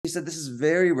said, this is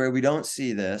very rare. We don't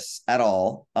see this at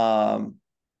all.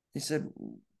 He said,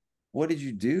 what did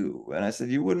you do? And I said,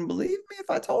 you wouldn't believe me if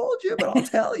I told you, but I'll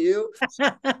tell you.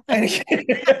 And he,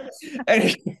 and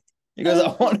he goes,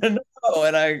 I want to know.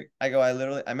 And I go,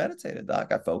 I meditated,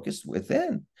 doc. I focused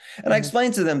within. And I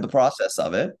explained to them the process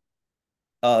of it,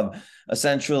 of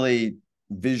essentially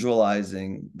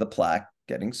visualizing the plaque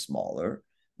getting smaller,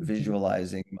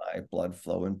 visualizing my blood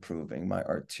flow improving, my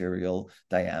arterial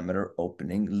diameter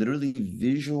opening, literally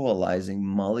visualizing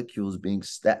molecules being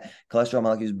cholesterol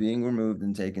molecules being removed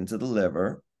and taken to the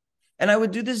liver. And I would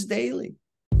do this daily.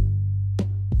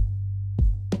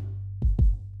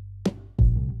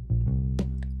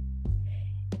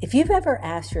 If you've ever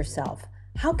asked yourself,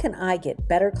 how can I get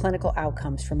better clinical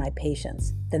outcomes for my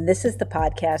patients? Then this is the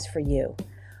podcast for you.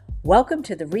 Welcome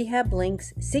to the Rehab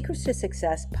Links Secrets to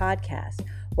Success podcast,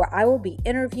 where I will be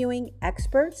interviewing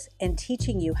experts and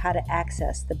teaching you how to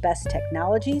access the best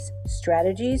technologies,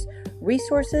 strategies,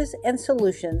 resources, and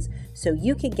solutions so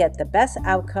you can get the best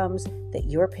outcomes that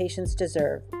your patients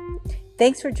deserve.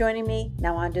 Thanks for joining me.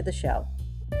 Now on to the show.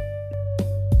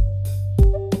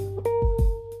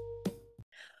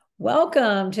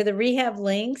 Welcome to the Rehab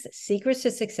Links Secrets to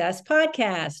Success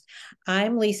podcast.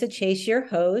 I'm Lisa Chase, your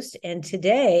host, and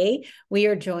today we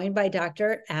are joined by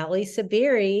Dr. Ali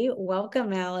Saberi.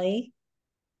 Welcome, Ali.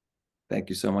 Thank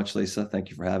you so much, Lisa.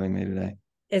 Thank you for having me today.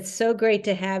 It's so great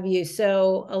to have you.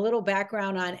 So a little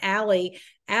background on Ali.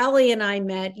 Ali and I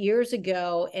met years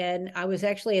ago, and I was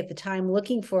actually at the time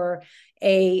looking for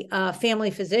a family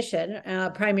physician,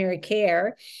 primary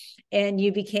care. And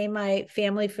you became my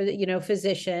family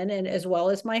physician, and as well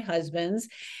as my husband's.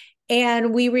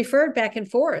 And we referred back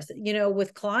and forth,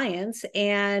 with clients,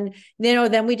 and,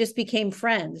 then we just became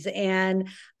friends. And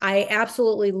I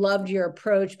absolutely loved your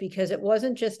approach because it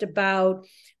wasn't just about,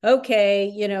 okay,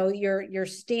 your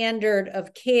standard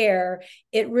of care.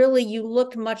 It really, you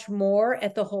looked much more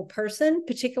at the whole person,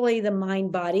 particularly the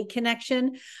mind-body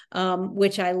connection,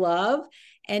 which I love.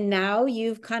 And now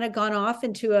you've kind of gone off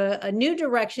into a new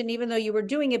direction, even though you were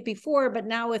doing it before, but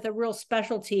now with a real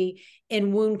specialty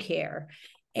in wound care.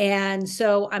 And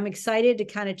so I'm excited to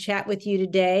kind of chat with you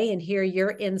today and hear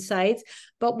your insights.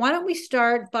 But why don't we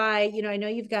start by, I know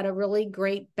you've got a really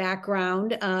great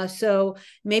background. So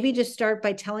maybe just start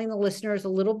by telling the listeners a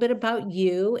little bit about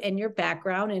you and your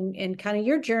background and kind of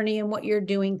your journey and what you're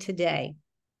doing today.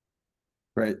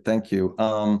 Great. Thank you.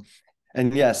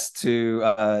 And yes,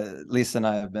 Lisa and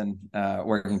I have been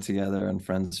working together and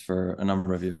friends for a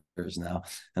number of years now,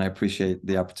 and I appreciate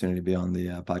the opportunity to be on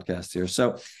the podcast here.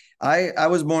 So I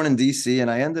was born in DC,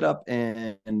 and I ended up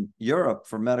in Europe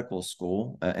for medical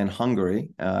school in Hungary,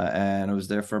 and I was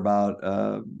there for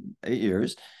about 8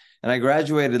 years. And I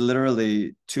graduated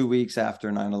literally 2 weeks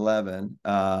after 9/11,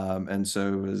 and so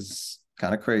it was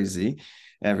kind of crazy,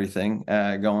 everything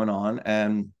going on.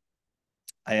 And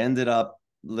I ended up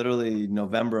literally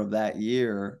November of that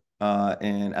year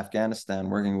in Afghanistan,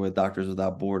 working with Doctors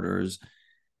Without Borders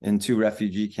in 2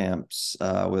 refugee camps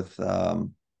with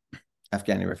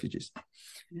Afghani refugees,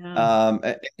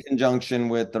 in conjunction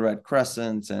with the Red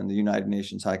Crescent and the United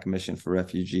Nations High Commission for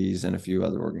Refugees and a few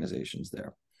other organizations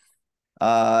there.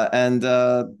 And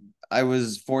I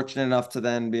was fortunate enough to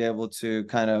then be able to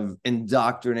kind of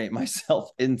indoctrinate myself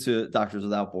into Doctors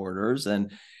Without Borders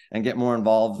and get more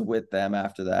involved with them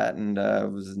after that. And I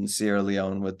was in Sierra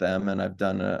Leone with them, and I've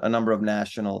done a number of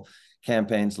national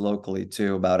campaigns locally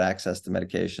too about access to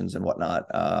medications and whatnot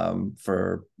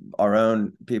for our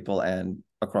own people and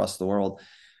across the world.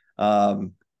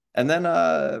 And then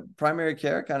primary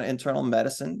care, kind of internal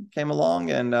medicine came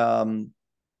along, and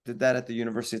did that at the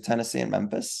University of Tennessee in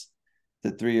Memphis.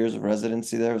 Did 3 years of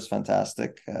residency there. It was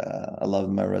fantastic. I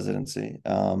loved my residency.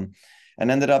 And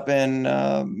ended up in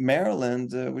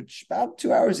Maryland, which about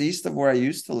 2 hours east of where I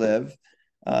used to live,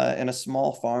 in a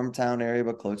small farm town area,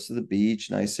 but close to the beach,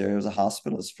 nice area. I was a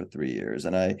hospitalist for 3 years,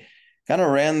 and I kind of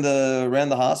ran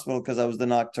the hospital because I was the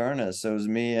nocturnist. So it was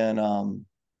me and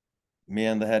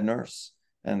the head nurse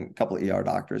and a couple of ER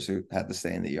doctors who had to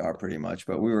stay in the ER pretty much.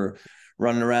 But we were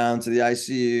running around to the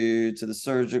ICU, to the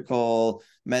surgical,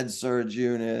 med-surg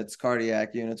units,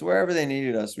 cardiac units, wherever they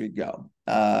needed us, we'd go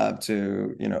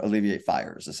to, alleviate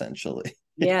fires, essentially.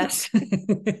 Yes.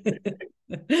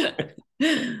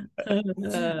 and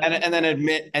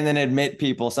then admit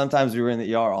people. Sometimes we were in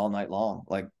the ER all night long,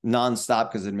 like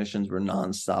nonstop, because admissions were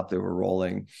nonstop. They were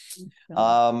rolling.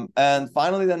 And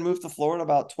finally then moved to Florida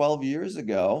about 12 years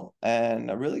ago, and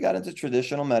I really got into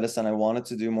traditional medicine. I wanted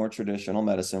to do more traditional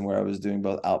medicine where I was doing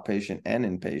both outpatient and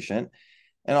inpatient.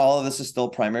 And all of this is still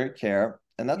primary care.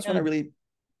 And that's when I really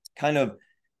kind of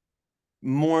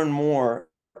more and more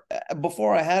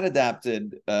before I had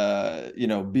adapted,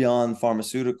 beyond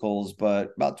pharmaceuticals,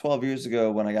 but about 12 years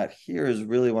ago when I got here is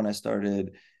really when I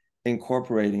started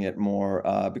incorporating it more,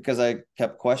 because I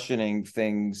kept questioning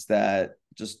things that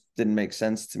just didn't make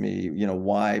sense to me,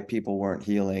 why people weren't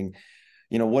healing.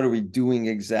 What are we doing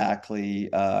exactly?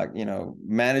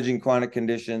 Managing chronic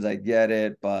conditions, I get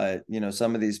it, but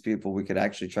some of these people, we could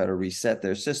actually try to reset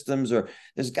their systems, or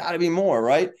there's got to be more,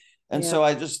 right? And Yeah. so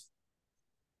I just,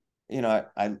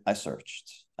 I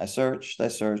searched,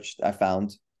 I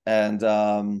found, and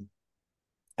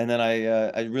then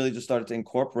I really just started to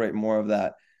incorporate more of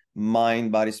that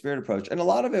mind, body, spirit approach. And a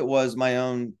lot of it was my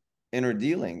own inner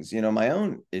dealings, my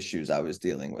own issues I was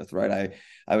dealing with, right?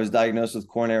 I was diagnosed with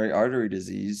coronary artery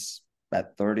disease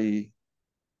at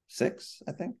 36,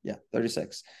 I think. Yeah,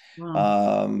 36.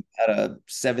 Wow. Had a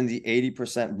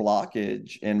 70-80%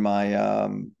 blockage in my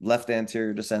left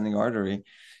anterior descending artery.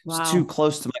 It's too Wow.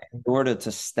 close to my aorta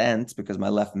to stent because my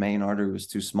left main artery was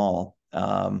too small.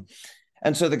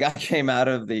 And so the guy came out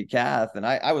of the cath, and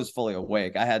I was fully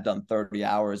awake. I had done 30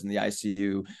 hours in the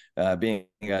ICU, being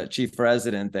a chief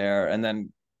resident there, and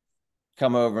then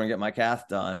come over and get my cath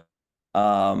done.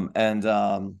 And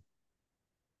I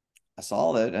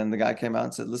saw it, and the guy came out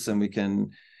and said, listen, we can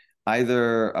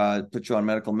either put you on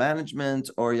medical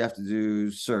management, or you have to do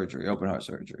surgery, open heart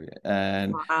surgery.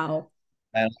 Wow.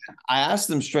 And I asked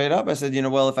him straight up, I said,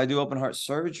 well, if I do open heart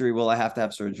surgery, will I have to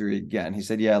have surgery again? He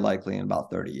said, yeah, likely in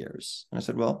about 30 years. And I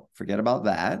said, well, forget about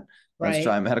that. Let's Right.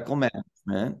 try medical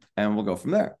management and we'll go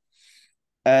from there.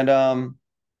 And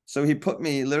so he put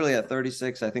me literally at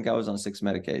 36. I think I was on 6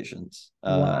 medications,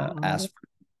 Wow. aspirin.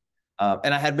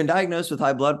 And I had been diagnosed with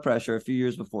high blood pressure a few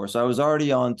years before. So I was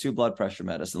already on 2 blood pressure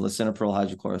medicine, lisinopril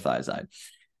hydrochlorothiazide.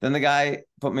 Then the guy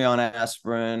put me on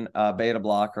aspirin, beta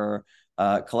blocker,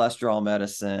 cholesterol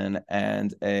medicine,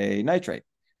 and a nitrate,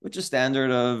 which is standard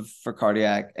of for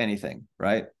cardiac anything,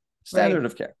 right? Right. Standard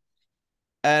of care.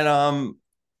 And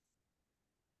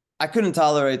I couldn't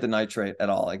tolerate the nitrate at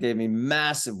all. It gave me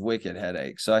massive wicked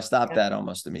headaches. So I stopped Yeah. that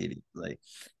almost immediately.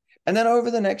 And then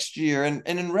over the next year, and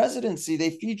in residency,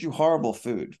 they feed you horrible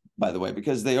food, by the way,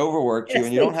 because they overworked you Yes,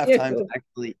 and you they don't have time to do.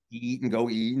 actually eat and go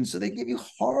eat. And so they give you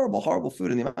horrible, horrible food.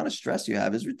 And the amount of stress you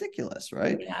have is ridiculous,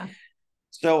 right? Yeah.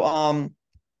 So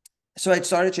so I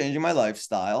started changing my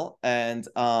lifestyle, and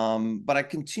but I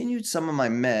continued some of my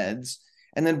meds.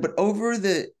 And then but over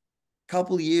the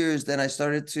couple years, then I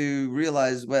started to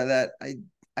realize, well, that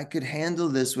I could handle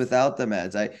this without the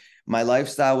meds. My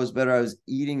lifestyle was better. I was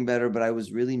eating better, but I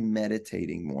was really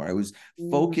meditating more. I was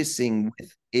Mm. focusing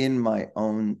within my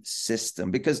own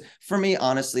system, because for me,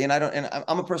 honestly, and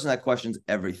I'm a person that questions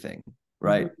everything,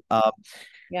 right? Mhm.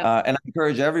 Yep. And I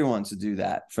encourage everyone to do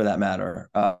that, for that matter.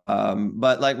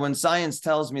 But like when science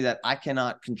tells me that I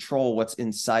cannot control what's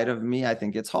inside of me, I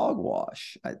think it's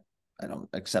hogwash. I don't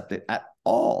accept it at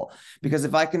all. Because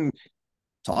if I can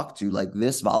talk to like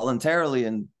this voluntarily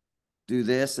and do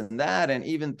this and that, and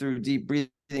even through deep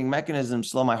breathing mechanisms,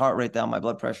 slow my heart rate down, my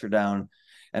blood pressure down,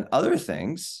 and other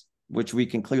things, which we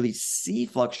can clearly see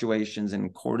fluctuations in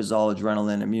cortisol,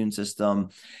 adrenaline, immune system,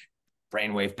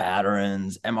 brainwave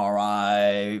patterns,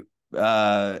 MRI,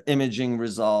 imaging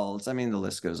results. I mean, the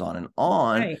list goes on and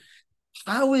on. Right.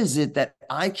 How is it that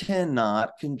I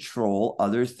cannot control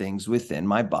other things within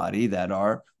my body that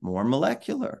are more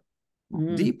molecular,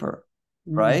 Mm. deeper,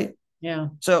 Mm. right? Yeah.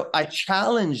 So I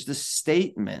challenge the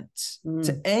statement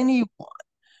to Mm. anyone,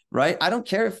 right? I don't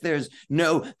care if there's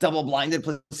no double-blinded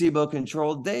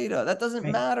placebo-controlled data. That doesn't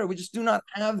Right. matter. We just do not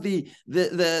have the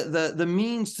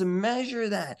means to measure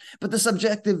that. But the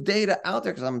subjective data out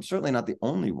there, because I'm certainly not the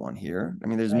only one here. I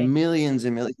mean, there's Right. millions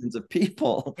and millions of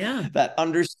people Yeah. that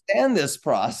understand this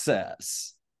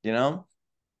process, you know?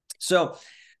 So,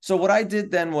 so what I did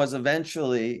then was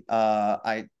eventually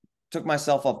I took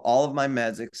myself off all of my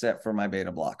meds except for my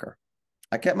beta blocker.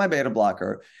 I kept my beta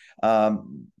blocker.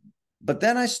 But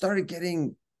then I started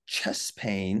getting chest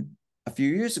pain a few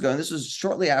years ago. And this was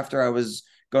shortly after I was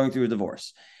going through a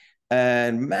divorce,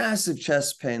 and massive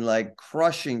chest pain, like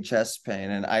crushing chest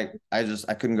pain. And I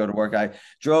couldn't go to work. I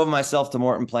drove myself to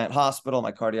Morton Plant Hospital.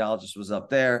 My cardiologist was up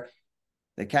there.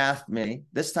 They cathed me.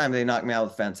 This time they knocked me out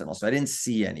with fentanyl. So I didn't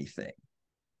see anything.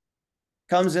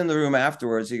 Comes in the room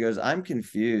afterwards. He goes, I'm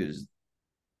confused,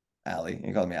 Allie.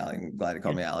 He called me Allie. I'm glad he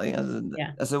called me Allie.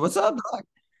 Yeah. I said, what's up, doc?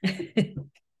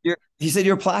 He said,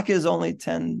 your plaque is only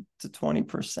 10 to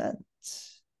 20%.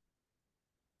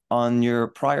 On your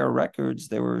prior records,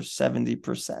 they were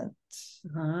 70%.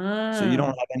 So you don't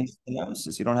Ah, have any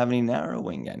stenosis. You don't have any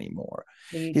narrowing anymore.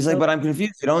 so you He's like, took, but I'm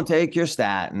confused. You don't take your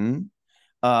statin.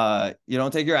 You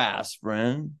don't take your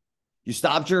aspirin. You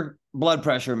stopped your blood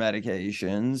pressure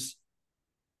medications.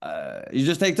 You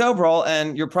just take Toprol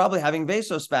and you're probably having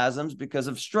vasospasms because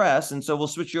of stress. And so we'll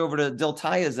switch you over to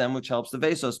diltiazem, which helps the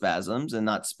vasospasms and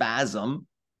not spasm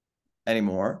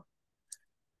anymore.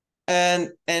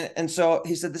 And so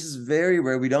he said, this is very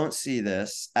rare. We don't see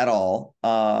this at all.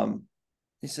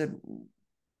 He said,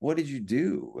 what did you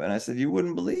do? And I said, you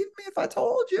wouldn't believe me if I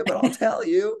told you, but I'll tell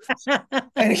you.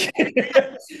 And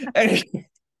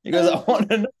he goes, I want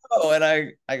to know. And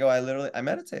I go, I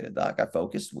meditated, doc. I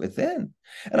focused within.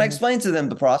 And I explained to them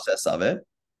the process of it,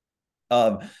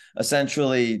 of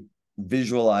essentially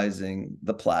visualizing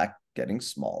the plaque getting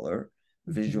smaller,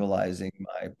 visualizing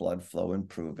my blood flow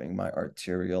improving, my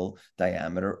arterial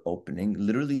diameter opening,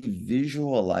 literally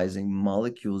visualizing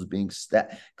molecules being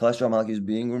cholesterol molecules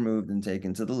being removed and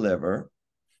taken to the liver.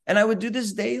 And I would do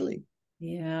this daily.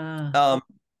 Yeah.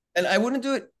 And I wouldn't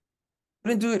do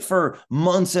it for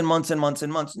months and months and months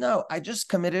and months. No, I just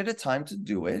committed a time to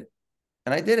do it,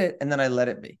 and I did it, and then I let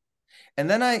it be. And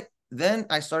then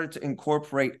I started to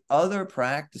incorporate other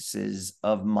practices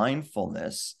of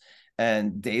mindfulness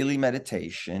and daily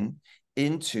meditation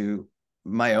into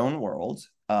my own world,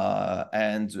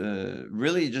 and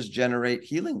really just generate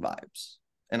healing vibes.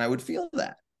 And I would feel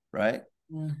that, right?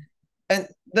 Yeah. And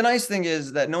the nice thing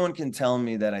is that no one can tell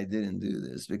me that I didn't do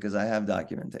this because I have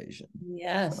documentation.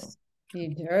 Yes, So.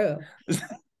 you do.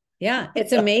 Yeah,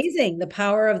 it's amazing the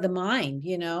power of the mind,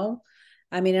 you know.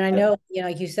 I mean, and I know, you know,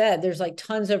 like you said, there's like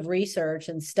tons of research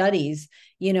and studies,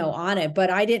 you know, on it, but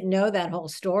I didn't know that whole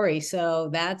story. So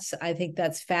I think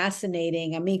that's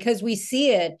fascinating. I mean, because we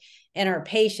see it in our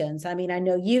patients. I mean, I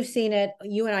know you've seen it.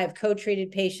 You and I have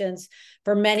co-treated patients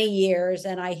for many years,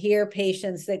 and I hear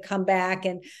patients that come back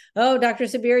and, oh, Dr.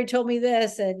 Saberi told me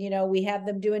this, and, you know, we have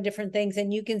them doing different things,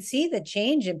 and you can see the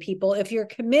change in people if you're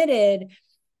committed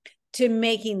to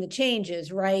making the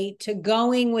changes, right? To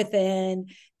going within,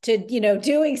 to, you know,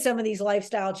 doing some of these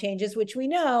lifestyle changes, which we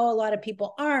know a lot of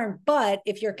people aren't, but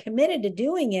if you're committed to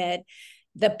doing it,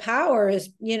 the power is,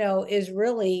 you know, is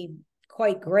really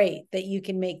quite great that you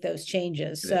can make those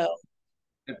changes. So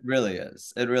it really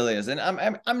is. It really is. And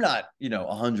I'm not, you know,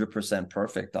 100%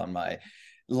 perfect on my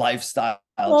lifestyle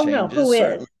well, no, who changes. is?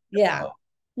 Certainly, Yeah.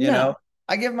 you No. know,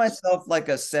 I give myself like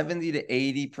a 70 to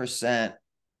 80%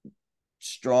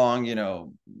 strong, you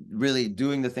know, really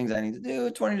doing the things I need to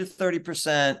do, 20 to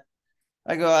 30%.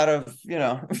 I go out of, you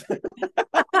know.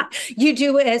 You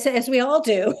do as we all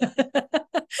do.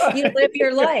 You live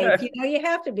your life, you know, you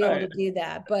have to be able Right. to do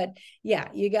that. But yeah,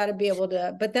 you got to be able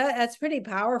to, but that's pretty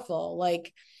powerful.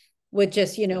 Like with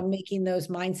just, you know, Yeah. making those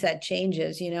mindset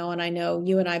changes, you know, and I know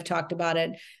you and I've talked about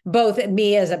it, both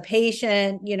me as a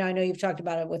patient, you know, I know you've talked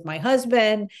about it with my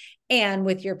husband and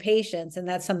with your patients. And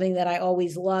that's something that I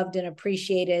always loved and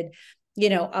appreciated, you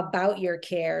know, about your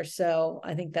care. So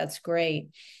I think that's great.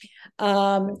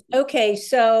 Okay,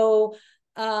 so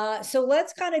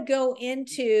let's kind of go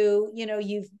into, you know,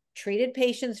 you've treated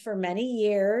patients for many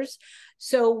years.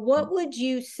 So what would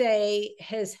you say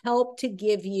has helped to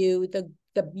give you the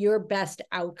your best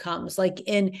outcomes, like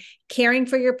in caring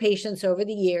for your patients over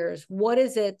the years? What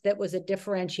is it that was a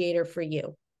differentiator for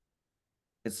you?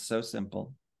 It's so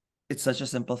simple. It's such a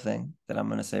simple thing that I'm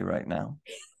going to say right now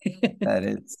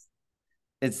that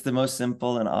it's the most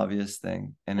simple and obvious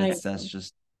thing. And I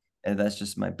that's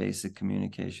just my basic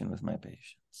communication with my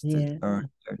patients to yeah, earn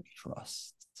their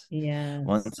trust.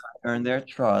 Once yes, I earn their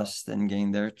trust and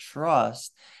gain their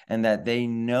trust, and that they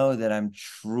know that I'm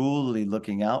truly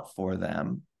looking out for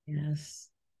them, yes,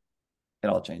 it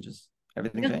all changes.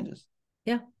 Everything yeah, changes.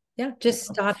 yeah, yeah. You Just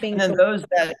know? stopping And then to those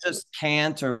that just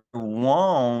can't or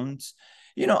won't,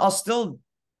 you know, I'll still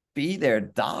be their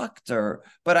doctor,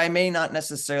 but I may not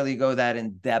necessarily go that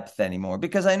in depth anymore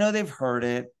because I know they've heard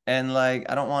it. And like,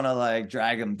 I don't want to like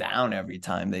drag them down every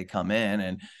time they come in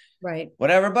and right.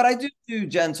 whatever, but I do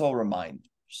gentle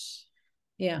reminders.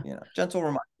 Yeah. You know, gentle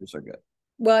reminders are good.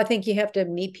 Well, I think you have to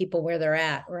meet people where they're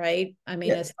at, right? I mean,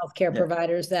 Yeah. as healthcare Yeah.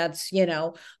 providers, that's, you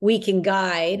know, we can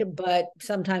guide, but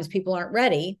sometimes people aren't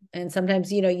ready. And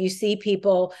sometimes, you know, you see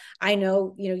people, I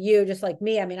know, you know, you just like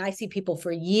me. I mean, I see people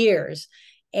for years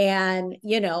and,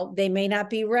 you know, they may not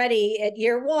be ready at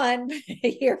year one,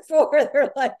 year four.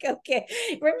 They're like, okay,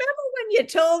 remember when you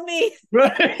told me,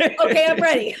 okay, I'm Right.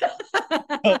 ready.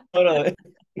 Totally.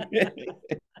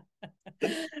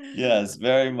 Yes,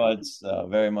 very much so,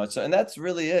 very much so. And that's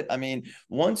really it. I mean,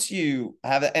 once you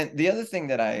have it, and the other thing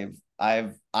that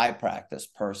I practice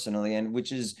personally, and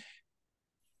which is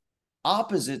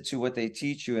opposite to what they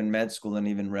teach you in med school and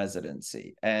even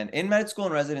residency. And in med school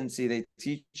and residency, they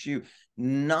teach you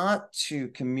not to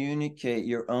communicate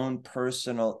your own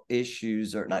personal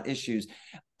issues, or not issues,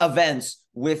 events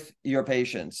with your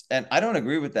patients. And I don't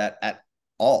agree with that at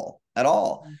all, at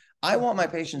all. I want my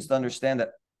patients to understand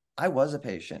that I was a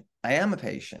patient. I am a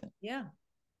patient. Yeah.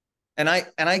 And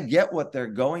I get what they're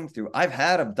going through. I've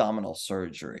had abdominal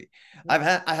surgery. I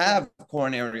have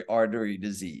coronary artery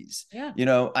disease. Yeah.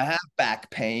 I have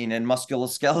back pain and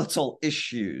musculoskeletal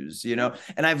issues,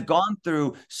 and I've gone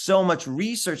through so much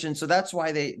research. And so that's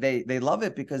why they love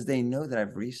it, because they know that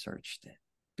I've researched it,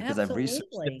 because I've researched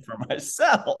it Absolutely. for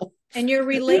myself. And you're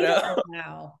relatable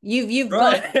now. You've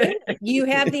gone through it. You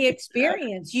have the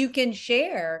experience. You can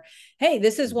share, hey,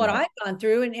 this is what I've gone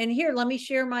through. And here, let me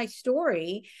share my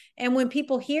story. And when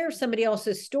people hear somebody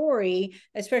else's story,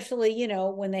 especially,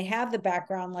 when they have the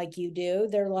background like you do,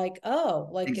 they're like, oh,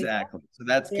 like Exactly. So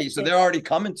that's key. So they're already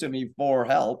coming to me for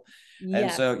help.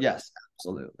 And so, yes,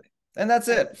 absolutely. And that's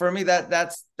it for me.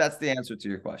 That's the answer to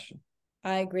your question.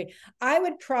 I agree. I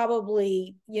would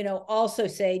probably, also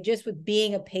say, just with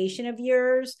being a patient of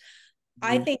yours,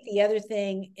 I think the other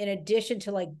thing, in addition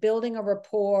to like building a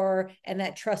rapport and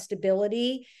that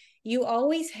trustability, you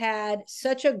always had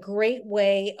such a great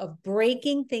way of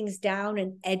breaking things down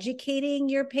and educating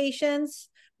your patients,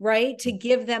 right? To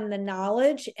give them the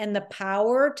knowledge and the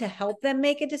power to help them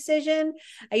make a decision.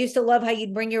 I used to love how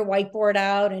you'd bring your whiteboard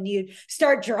out and you'd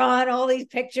start drawing all these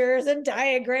pictures and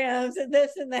diagrams and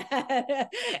this and that.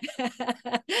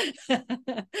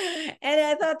 And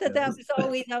I thought that was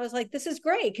always, I was like, this is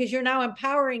great, because you're now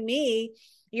empowering me.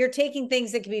 You're taking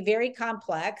things that can be very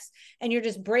complex and you're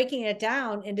just breaking it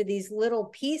down into these little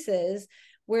pieces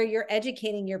where you're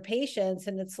educating your patients.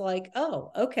 And it's like,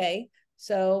 oh, okay.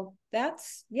 So that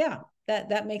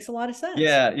makes a lot of sense.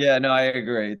 Yeah, no, I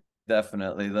agree.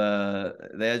 Definitely. The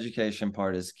education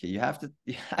part is key. You have to,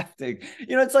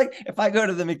 it's like if I go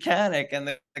to the mechanic and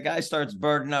the guy starts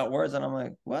burning out words and I'm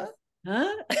like, what?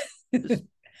 Huh? Just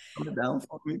calm it down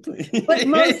for me, please. But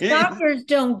most doctors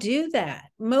don't do that.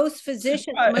 Most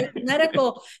physicians, most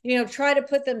medical, try to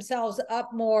put themselves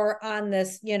up more on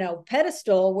this,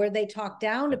 pedestal where they talk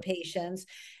down to patients,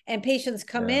 and patients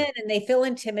come in and they feel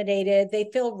intimidated. They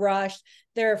feel rushed.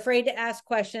 They're afraid to ask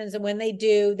questions. And when they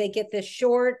do, they get this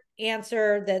short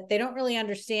answer that they don't really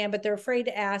understand, but they're afraid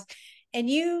to ask. And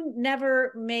you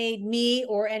never made me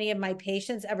or any of my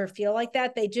patients ever feel like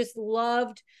that. They just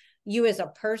loved you as a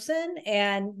person,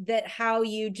 and that how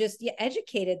you just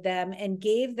educated them and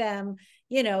gave them,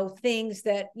 things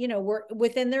that, were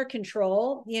within their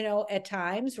control, at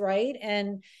times, right?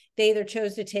 And they either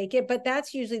chose to take it, but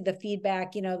that's usually the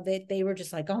feedback, that they were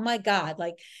just like, oh my God,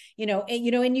 like,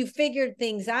 and you figured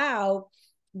things out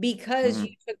because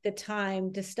you took the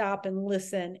time to stop and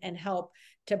listen and help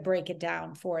to break it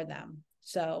down for them.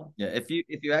 So yeah, if you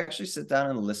actually sit down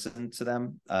and listen to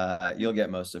them, you'll get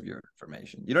most of your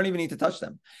information. You don't even need to touch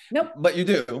them. Nope. But you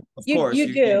do, of course. You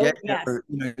do. You get yes.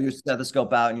 your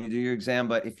stethoscope out and you do your exam.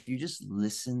 But if you just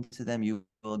listen to them, you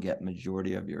will get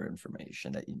majority of your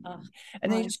information that you need.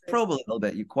 And then you just probe a little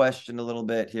bit, you question a little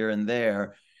bit here and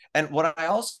there. And what I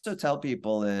also tell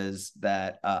people is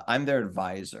that I'm their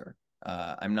advisor.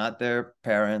 I'm not their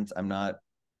parent. I'm not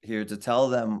here to tell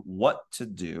them what to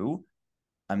do.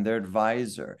 I'm their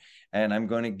advisor, and I'm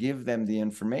going to give them the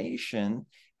information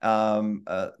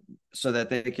so that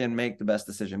they can make the best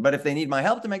decision. But if they need my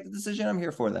help to make the decision, I'm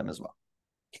here for them as well.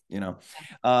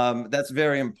 That's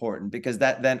very important, because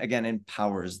that then again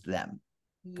empowers them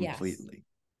completely.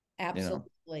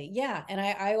 Absolutely. Yeah. And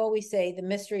I always say the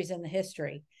mystery's in the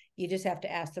history. You just have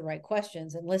to ask the right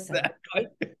questions and listen. Right?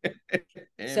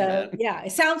 So yeah,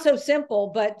 it sounds so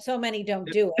simple, but so many don't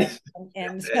do it.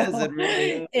 And so it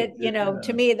really is.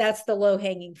 to me, that's the low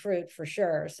hanging fruit for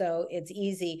sure. So it's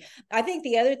easy. I think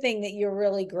the other thing that you're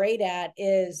really great at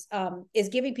is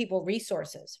giving people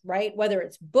resources, right? Whether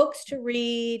it's books to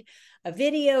read, a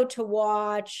video to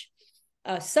watch,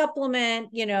 a supplement,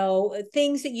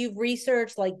 things that you've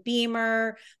researched like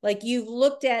Beamer, like you've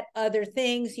looked at other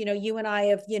things, you and I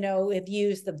have, have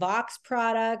used the Vox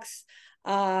products,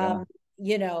 Velveeta,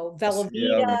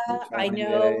 I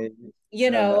know,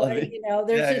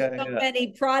 there's just so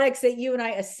many products that you and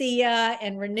I, ASEA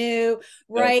and Renew,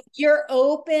 right? You're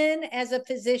open as a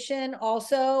physician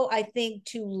also, I think,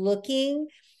 to looking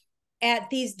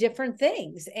at these different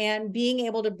things and being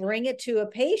able to bring it to a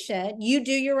patient. You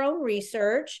do your own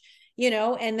research,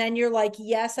 and then you're like,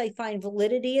 yes, I find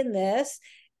validity in this.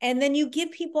 And then you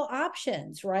give people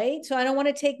options, right? So I don't want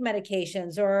to take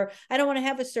medications, or I don't want to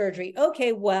have a surgery.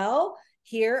 Okay, well,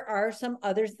 here are some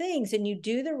other things. And you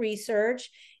do the research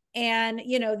And,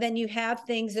 then you have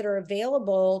things that are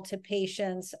available to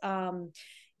patients,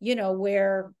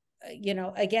 where,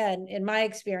 again, in my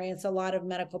experience, a lot of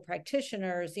medical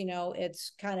practitioners,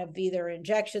 it's kind of either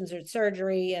injections or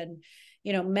surgery and,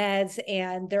 meds,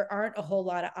 and there aren't a whole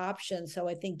lot of options. So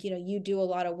I think, you do a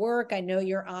lot of work. I know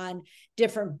you're on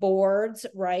different boards,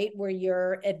 right, where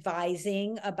you're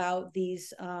advising about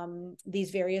these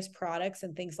various products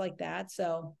and things like that.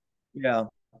 So Yeah.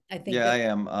 I think Yeah, that, I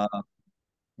am.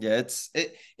 Yeah,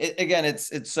 it again,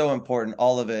 it's so important.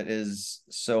 All of it is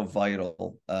so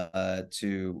vital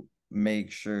to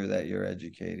make sure that you're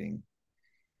educating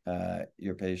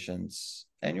your patients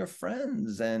and your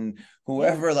friends and yeah.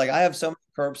 whoever. Like I have so many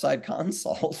curbside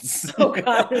consults. Oh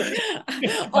God, My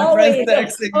friends always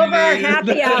texting over our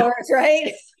happy me. hours,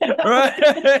 right?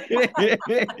 Right.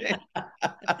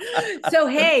 So,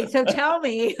 hey, so tell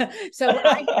me, so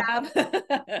I have,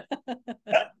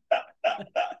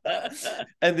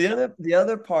 And the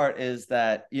other part is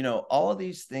that, all of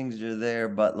these things are there,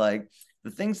 but like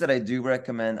the things that I do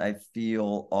recommend, I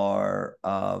feel are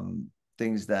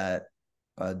things that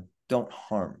uh, don't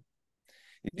harm.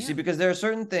 You see, yeah, because there are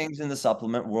certain things in the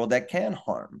supplement world that can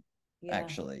harm, yeah,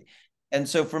 actually. And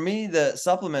so for me, the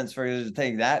supplements, for to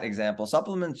take that example,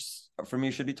 supplements for me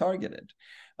should be targeted,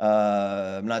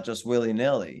 not just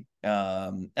willy-nilly.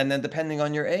 And then depending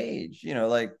on your age,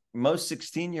 like most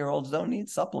 16-year-olds don't need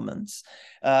supplements.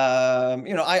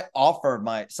 I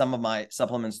offer some of my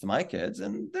supplements to my kids,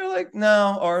 and they're like,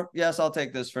 no, or yes, I'll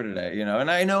take this for today, and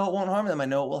I know it won't harm them. I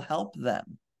know it will help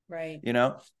them, right, you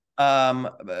know.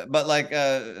 But like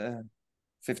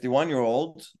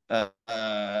 51-year-old,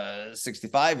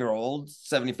 65-year-old,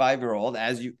 75-year-old,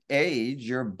 as you age,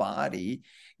 your body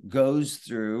goes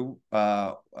through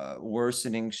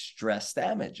worsening stress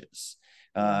damages.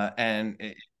 yeah,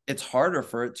 It's harder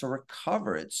for it to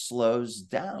recover. It slows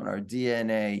down. Our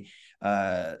DNA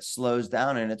slows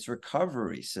down in its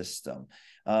recovery system.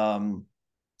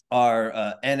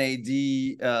 Our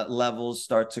NAD levels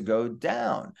start to go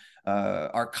down.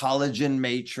 Our collagen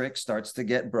matrix starts to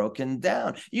get broken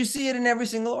down. You see it in every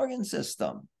single organ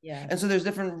system. And yes, so there's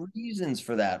different reasons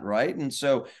for that, right? And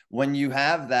so when you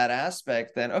have that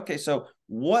aspect, then, okay, so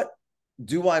what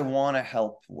do I want to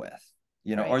help with?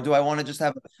 right, Or do I want to just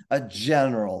have a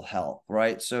general help,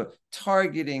 right? So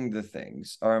targeting the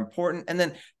things are important. And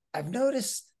then I've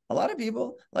noticed a lot of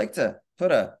people like to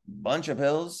put a bunch of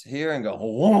pills here and go,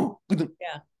 whoa.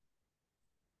 yeah,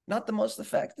 Not the most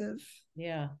effective.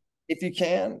 yeah, If you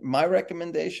can, my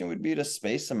recommendation would be to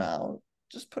space them out.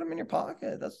 Just put them in your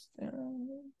pocket. That's,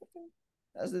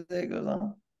 as the day goes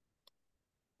on.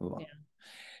 Move on. yeah,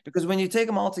 Because when you take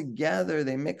them all together,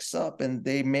 they mix up and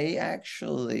they may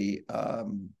actually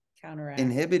counteract,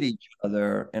 inhibit each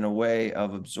other in a way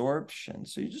of absorption.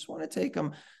 So you just want to take them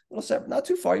a little separate, not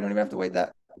too far. You don't even have to wait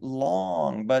that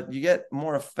long, but you get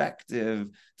more effective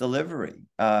delivery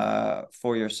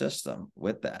for your system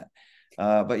with that.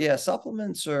 But yeah,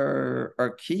 supplements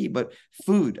are key, but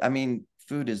food, I mean,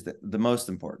 food is the most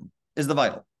important, is the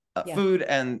vital. yeah, Food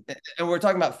and we're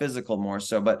talking about physical more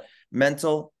so, but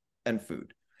mental and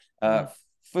food. Uh, yeah,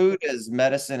 Food as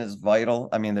medicine is vital.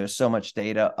 I mean, there's so much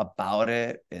data about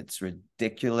it. It's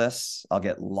ridiculous. I'll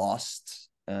get lost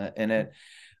in it.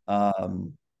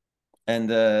 Um,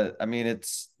 and I mean,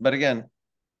 but again,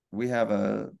 we have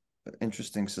a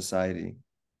interesting society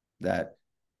that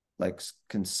likes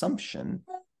consumption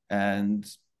and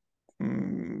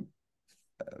mm,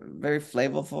 very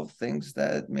flavorful things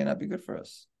that may not be good for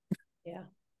us. yeah.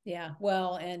 Yeah,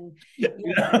 well, and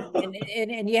Yeah.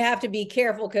 and you have to be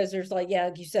careful because there's like, yeah,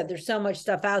 like you said, there's so much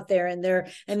stuff out there, and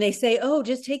they say, oh,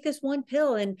 just take this one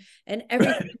pill and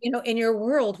everything, in your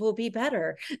world will be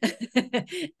better.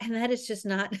 And that is just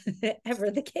not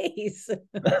ever the case.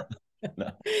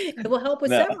 No, It will help with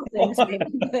no, several things, maybe,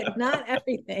 but not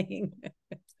everything.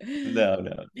 no,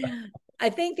 no.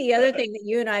 I think the other thing that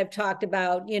you and I have talked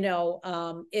about,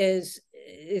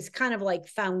 is kind of like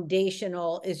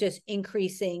foundational, is just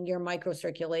increasing your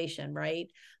microcirculation, right?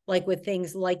 Like with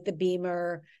things like the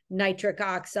Beamer, nitric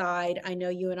oxide. I know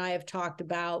you and I have talked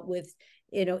about with,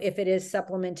 if it is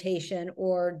supplementation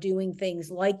or doing things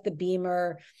like the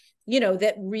Beamer,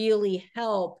 that really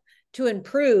help to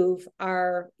improve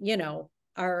our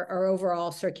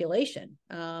overall circulation.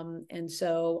 And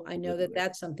so I know that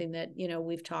that's something that,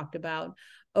 we've talked about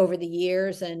over the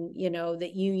years, and,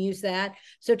 that you use that.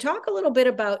 So talk a little bit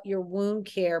about your wound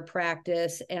care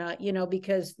practice,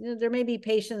 because there may be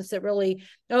patients that really,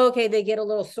 okay, they get a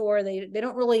little sore. They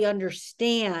don't really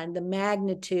understand the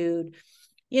magnitude,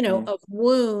 Mm. of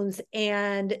wounds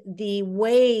and the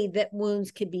way that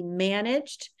wounds can be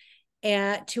managed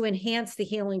and to enhance the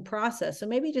healing process. So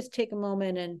maybe just take a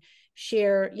moment and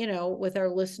share, with our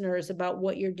listeners about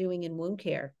what you're doing in wound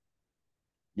care.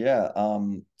 Yeah.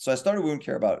 So I started wound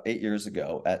care about 8 years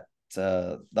ago at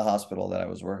the hospital that I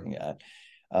was working at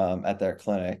their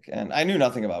clinic. And I knew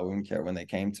nothing about wound care when they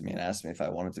came to me and asked me if I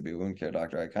wanted to be a wound care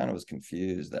doctor. I kind of was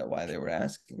confused at why they were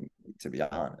asking me, to be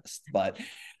honest. But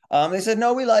they said,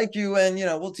 no, we like you, and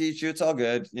we'll teach you. It's all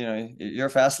good. You're a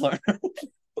fast learner. Okay.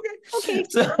 Okay.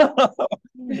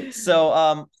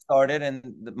 So started,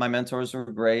 and my mentors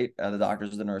were great, the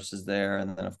doctors, the nurses there,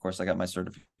 and then of course I got my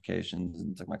certifications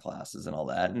and took my classes and all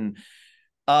that, and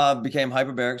became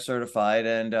hyperbaric certified,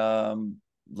 and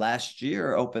last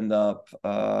year opened up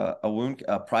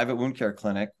a private wound care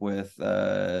clinic with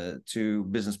two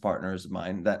business partners of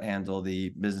mine that handle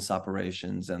the business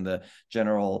operations and the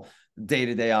general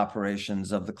day-to-day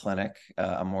operations of the clinic.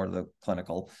 I'm more of the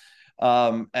clinical.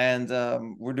 And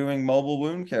we're doing mobile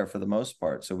wound care for the most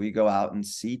part. So we go out and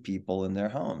see people in their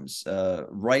homes.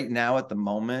 Right now, at the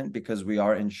moment, because we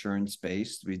are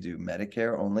insurance-based, we do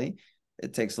Medicare only.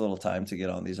 It takes a little time to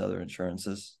get on these other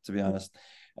insurances, to be honest.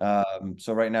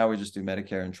 So right now we just do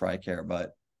Medicare and TRICARE,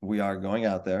 but we are going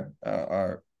out there.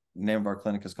 Our name of our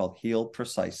clinic is called Heal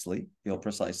Precisely of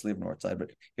Northside, but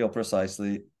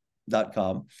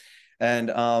healprecisely.com.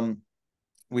 And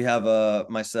we have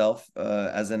myself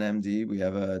as an MD. We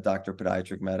have a doctor of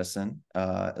pediatric medicine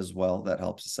as well that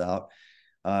helps us out,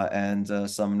 and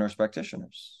some nurse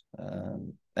practitioners.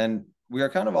 And we are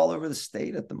kind of all over the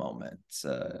state at the moment.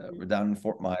 We're down in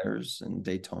Fort Myers and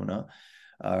Daytona,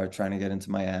 trying to get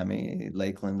into Miami,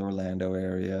 Lakeland, Orlando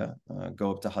area,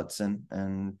 go up to Hudson,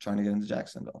 and trying to get into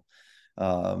Jacksonville.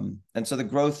 And so the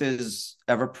growth is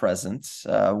ever present.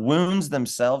 Wounds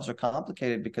themselves are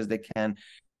complicated because they can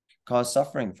cause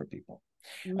suffering for people.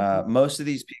 Most of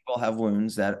these people have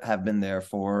wounds that have been there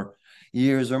for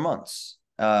years or months,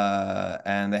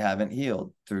 and they haven't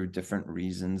healed through different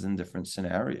reasons and different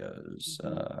scenarios.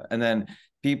 And then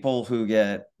people who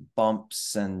get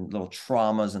bumps and little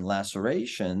traumas and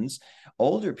lacerations,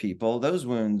 older people, those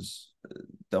wounds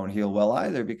don't heal well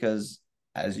either, because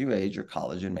as you age, your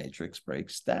collagen matrix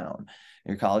breaks down.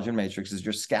 Your collagen matrix is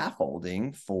your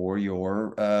scaffolding for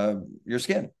your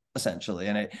skin, essentially,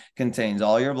 and it contains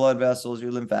all your blood vessels,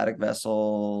 your lymphatic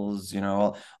vessels,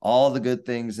 all the good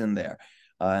things in there.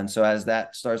 And so as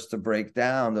that starts to break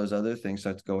down, those other things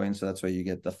start to go in. So that's why you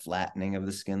get the flattening of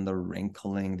the skin, the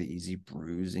wrinkling, the easy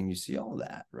bruising. You see all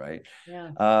that, right? Yeah.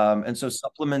 And so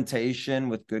supplementation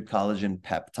with good collagen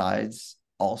peptides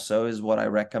also is what I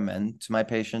recommend to my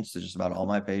patients, to just about all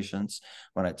my patients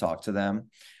when I talk to them.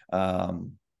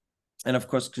 And of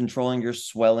course, controlling your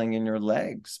swelling in your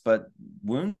legs, but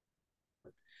wound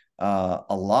a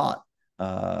lot.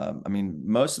 I mean,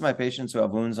 most of my patients who have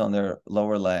wounds on their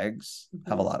lower legs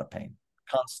have a lot of pain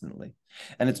constantly,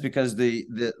 and it's because the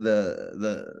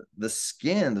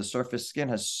skin, the surface skin,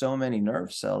 has so many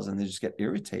nerve cells, and they just get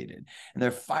irritated, and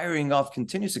they're firing off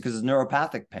continuously because it's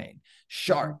neuropathic pain,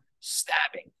 sharp,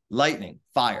 stabbing, lightning,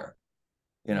 fire.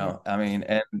 I mean,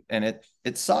 and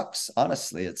it sucks.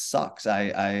 Honestly, it sucks.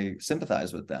 I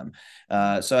sympathize with them.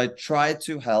 So I try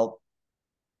to help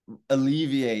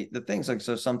alleviate the things. Like,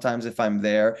 so sometimes if I'm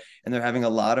there and they're having a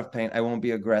lot of pain, I won't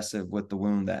be aggressive with the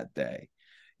wound that day,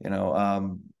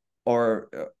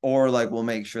 or like we'll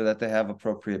make sure that they have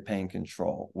appropriate pain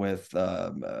control with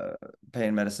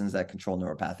pain medicines that control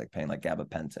neuropathic pain, like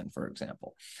gabapentin, for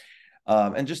example,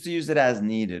 and just to use it as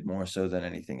needed more so than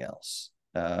anything else.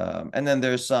 And then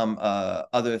there's some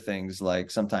other things,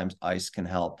 like sometimes ice can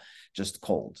help, just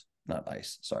cold, not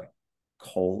ice, sorry.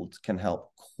 Cold can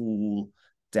help cool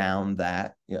down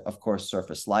that. Yeah, of course,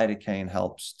 surface lidocaine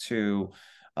helps too.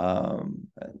 And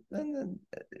then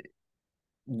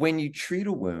when you treat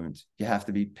a wound, you have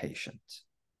to be patient.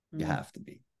 You have to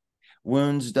be.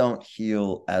 Wounds don't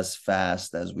heal as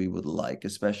fast as we would like,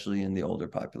 especially in the older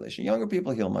population. Younger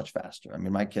people heal much faster. I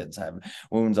mean, my kids have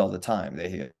wounds all the time. They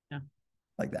heal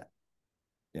like that,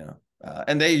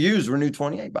 and they use Renew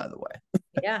 28, by the way.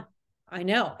 Yeah, I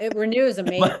know. It renews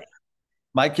amazing.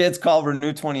 My kids call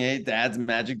Renew 28 Dad's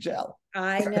magic gel.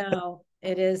 I know.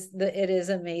 It is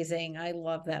amazing. I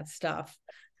love that stuff.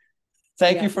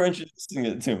 Thank you for introducing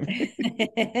it to me.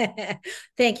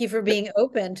 Thank you for being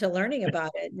open to learning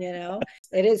about it.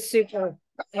 It is super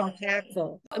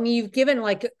impactful. I mean, you've given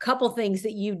like a couple things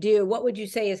that you do. What would you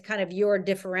say is kind of your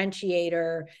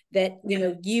differentiator that,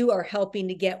 you are helping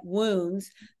to get wounds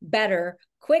better,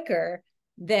 quicker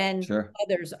than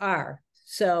others are?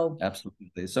 So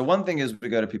absolutely. So one thing is we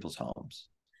go to people's homes.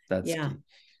 That's key.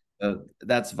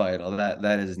 That's vital.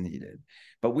 That is needed.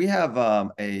 But we have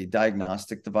a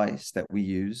diagnostic device that we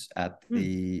use at Hmm.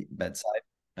 the bedside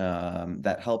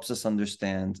that helps us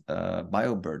understand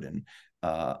bioburden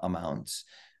amounts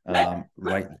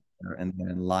right there and then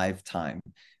in live time.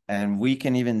 And we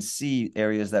can even see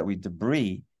areas that we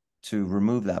debris to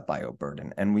remove that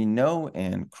bioburden. And we know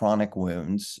in chronic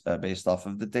wounds, based off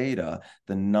of the data,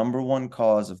 the number one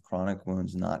cause of chronic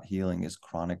wounds not healing is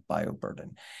chronic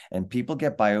bioburden. And people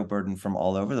get bioburden from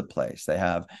all over the place. They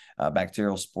have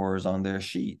bacterial spores on their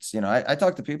sheets. I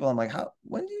talk to people, I'm like,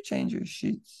 when do you change your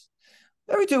sheets?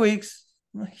 Every 2 weeks.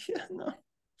 I'm like, yeah, no.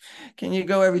 Can you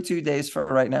go every 2 days for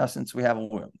right now since we have a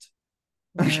wound?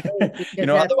 Right, because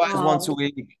that's Otherwise once a all.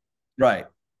 week. Right,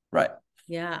 right.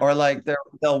 Yeah, Or like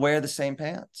they'll wear the same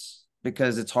pants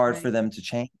because it's hard for right. them to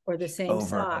change Or the same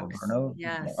over and over and socks. over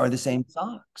again. Or Yes, the same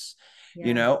socks,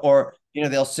 yes, or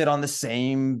they'll sit on the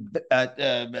same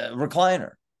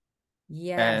recliner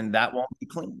yes. and that won't be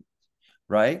clean,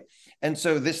 right? And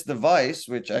so this device,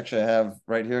 which actually I have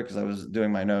right here because I was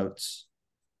doing my notes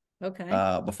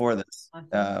Okay, before this,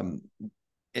 awesome.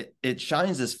 it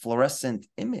shines this fluorescent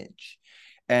image.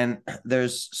 And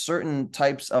there's certain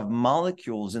types of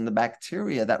molecules in the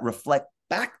bacteria that reflect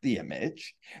back the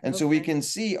image. And so we Okay, can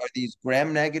see, are these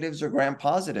gram negatives or gram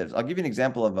positives? I'll give you an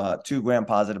example of two gram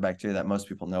positive bacteria that most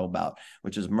people know about,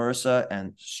 which is MRSA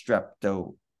and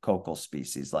streptococcal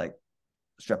species like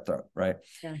strep throat, right?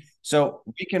 yes. So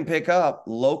we can pick up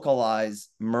localized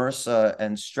MRSA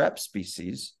and strep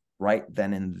species right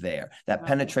then and there that Wow,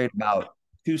 penetrate about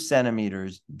 2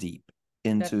 centimeters deep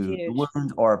that's into the huge.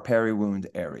 wound or peri-wound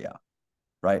area,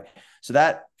 right? So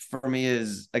that for me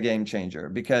is a game changer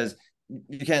because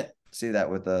you can't see that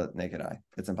with the naked eye.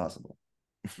 It's impossible.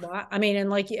 Wow. I mean,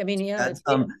 and like, I mean, yeah, That's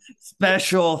some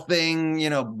special thing,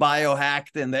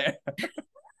 biohacked in there.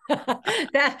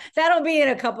 that'll be in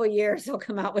a couple of years. They'll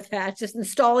come out with that. Just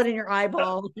install it in your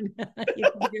eyeball. You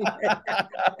can do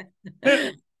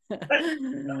it.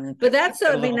 But that's so.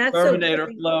 Got I a mean, little that's so Terminator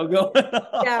great. flow going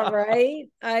Yeah, on. right.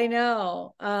 I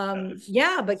know.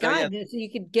 Yeah, but So yeah, God, so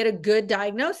you could get a good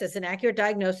diagnosis, an accurate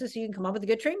diagnosis, so you can come up with a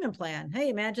good treatment plan. Hey,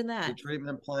 imagine the that.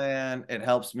 treatment plan, it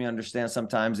helps me understand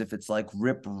sometimes if it's like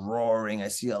rip roaring. I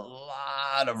see a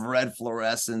lot of red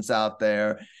fluorescence out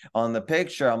there on the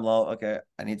picture. I'm like, okay,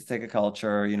 I need to take a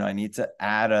culture. I need to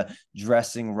add a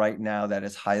dressing right now that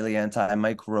is highly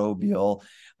antimicrobial.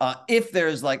 If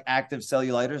there's like active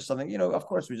cellulitis or something, of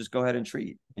course, we just go ahead and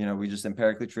treat. We just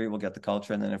empirically treat, we'll get the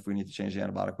culture. And then if we need to change the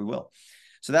antibiotic, we will.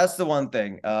 So that's the one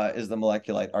thing is the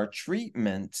moleculite. Our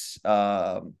treatment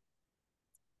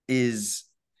is,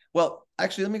 well,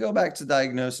 actually, let me go back to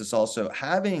diagnosis also.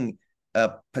 Having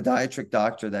a podiatric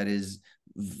doctor that is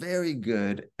very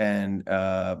good and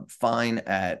fine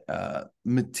at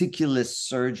meticulous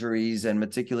surgeries and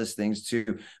meticulous things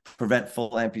to prevent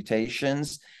full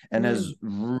amputations and has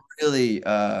Mm. really,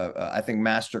 I think,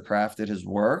 master crafted his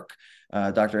work.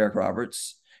 Dr. Eric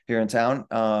Roberts here in town.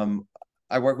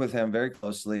 I work with him very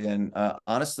closely, and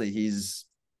honestly, he's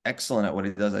excellent at what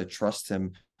he does. I trust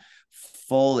him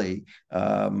fully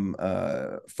from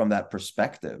that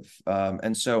perspective.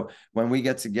 And so when we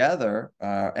get together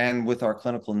and with our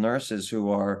clinical nurses who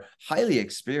are highly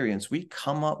experienced, we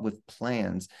come up with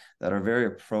plans that are very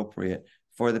appropriate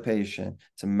for the patient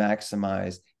to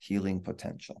maximize healing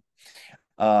potential.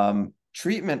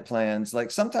 Treatment plans,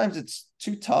 like sometimes it's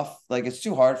too tough, like it's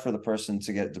too hard for the person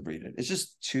to get debrided. It's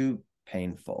just too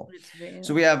painful. It's very,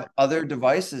 So we have other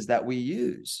devices that we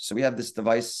use. So we have this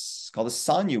device called a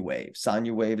SonuWave.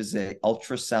 SonuWave is a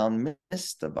ultrasound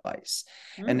mist device,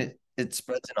 and mm, it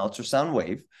spreads an ultrasound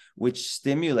wave, which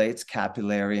stimulates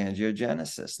capillary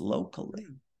angiogenesis locally.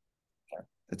 mm.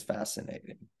 It's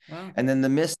fascinating. Wow. And then the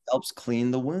mist helps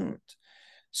clean the wound.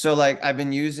 So like I've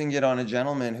been using it on a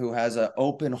gentleman who has an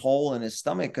open hole in his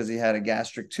stomach because he had a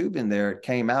gastric tube in there. It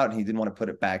came out and he didn't want to put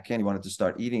it back in. He wanted to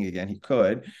start eating again. He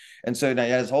could. And so now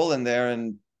he has a hole in there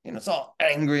and it's all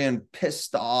angry and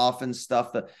pissed off and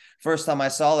stuff. The first time I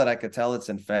saw it, I could tell it's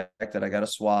infected. I got a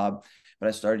swab, but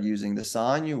I started using the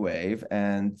SonuWave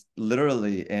and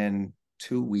literally in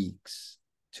 2 weeks,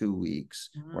 2 weeks,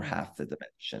 we're Wow. half the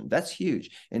dimension. That's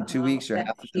huge. In two Oh, weeks, you're that's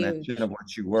half the dimension of huge.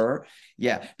 what you were.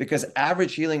 Yeah, because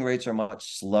average healing rates are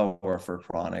much slower for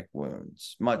chronic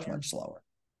wounds, much, Yeah. much slower.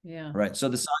 Yeah. Right. So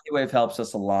the SonuWave helps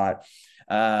us a lot.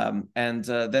 And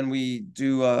then we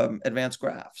do advanced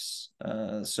grafts.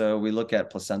 So we look at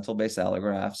placental based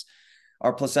allografts.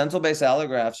 Our placental-based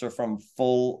allografts are from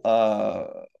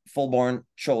full-born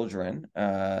children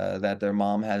that their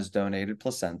mom has donated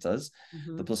placentas.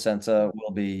 The Hmm. placenta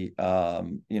will be,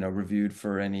 reviewed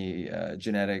for any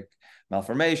genetic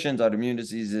malformations, autoimmune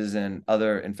diseases, and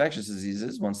other infectious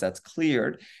diseases. Once that's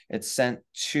cleared, it's sent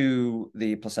to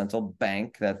the placental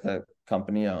bank that the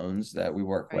company owns that we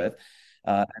work Right. with.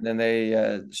 And then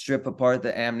they strip apart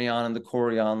the amnion and the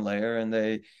chorion layer, and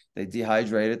they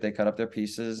dehydrate it, they cut up their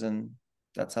pieces, and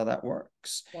that's how that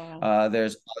works. Wow.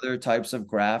 There's other types of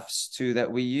grafts too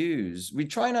that we use. We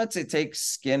try not to take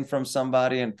skin from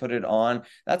somebody and put it on.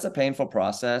 That's a painful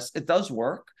process. It does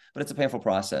work, but it's a painful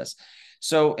process.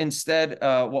 So instead,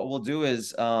 what we'll do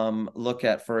is look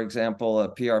at, for example, a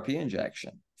PRP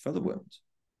injection for the wound.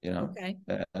 You know, Okay.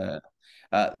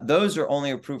 those are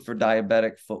only approved for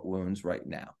diabetic foot wounds right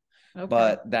now. Okay.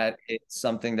 But that it's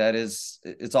something that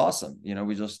it's awesome. You know,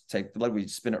 we just take the blood, we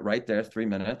spin it right there, 3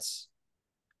 minutes,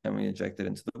 and we inject it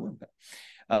into the wound.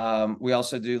 We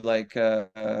also do like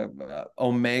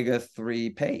omega-3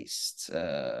 paste,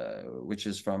 which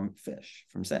is from fish,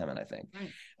 from salmon, I think,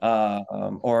 Right.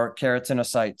 or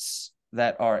keratinocytes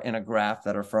that are in a graft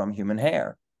that are from human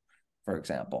hair, for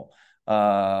example,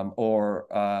 or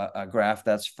a graft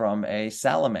that's from a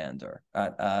salamander,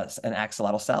 an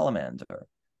axolotl salamander.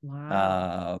 Wow.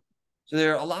 Uh, so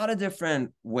there are a lot of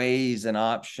different ways and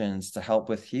options to help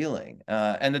with healing,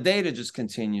 and the data just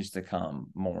continues to come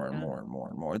more and Yeah. more and more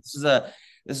and more. This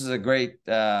is a great,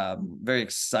 very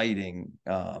exciting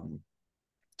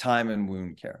time in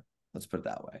wound care. Let's put it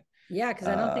that way. Yeah, because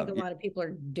I don't think a Yeah. lot of people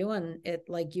are doing it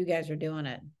like you guys are doing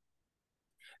it.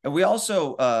 And we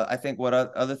also, I think, what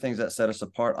other things that set us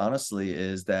apart, honestly,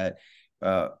 is that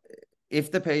uh,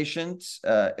 if the patient,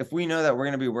 if we know that we're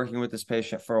going to be working with this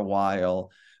patient for a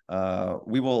while,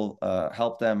 we will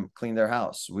help them clean their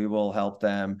house. We will help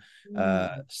them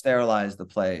Mm. sterilize the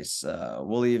place.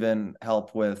 We'll even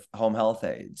help with home health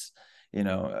aides. You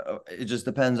know, it just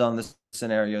depends on the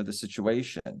scenario, the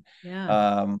situation.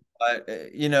 Yeah. But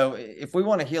if we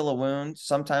want to heal a wound,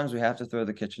 sometimes we have to throw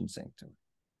the kitchen sink to it,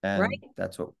 and Right.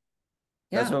 that's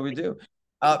Yeah. what we do.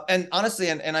 And honestly,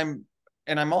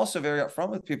 and I'm also very upfront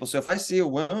with people. So if I see a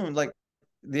wound, like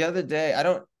the other day, I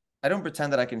don't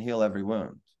pretend that I can heal every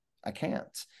wound. I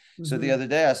can't. So the Hmm. other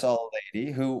day I saw a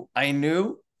lady who I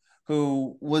knew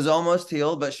who was almost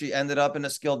healed, but she ended up in a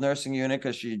skilled nursing unit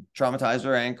because she traumatized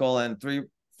her ankle. And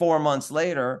 4 months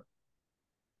later,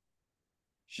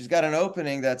 she's got an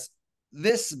opening that's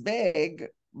this big,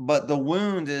 but the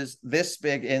wound is this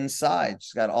big inside.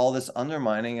 She's got all this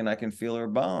undermining, and I can feel her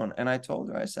bone. And I told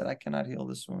her, I said, I cannot heal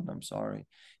this wound. I'm sorry.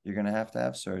 You're going to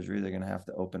have surgery. They're going to have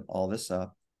to open all this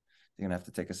up. You're going to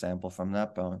have to take a sample from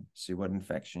that bone, see what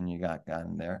infection you got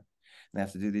in there. And they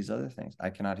have to do these other things. I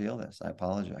cannot heal this. I Right.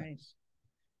 apologize.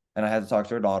 And I had to talk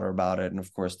to her daughter about it. And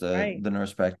of course, the Right.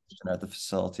 nurse practitioner at the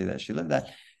facility that she lived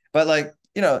at. But like,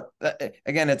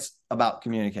 again, it's about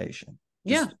communication.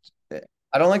 Yeah. Just,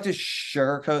 I don't like to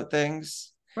sugarcoat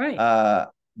things. Right. Uh,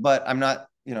 but I'm not,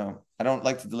 I don't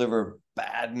like to deliver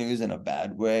bad news in a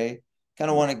bad way. Kind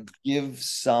of Right. want to give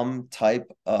some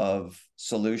type of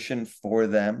solution for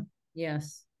them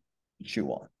Yes. to chew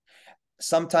on.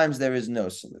 Sometimes there is no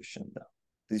solution, though.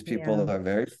 These Yeah. people are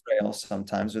very frail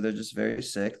sometimes, or they're just very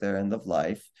sick, they're end of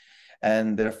life,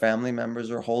 and their family members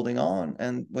are holding on.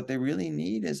 And what they really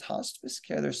need is hospice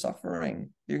care. They're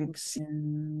suffering. You can see,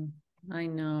 Yeah. I you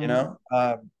know. know,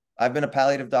 uh, I've been a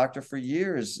palliative doctor for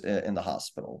years in the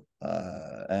hospital.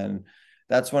 And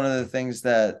that's one of the things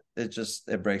that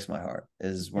it breaks my heart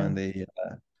is Yeah.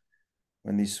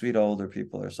 when these sweet older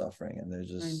people are suffering, and I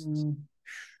know.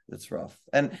 it's rough.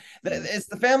 And it's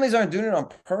the families aren't doing it on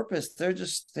purpose. They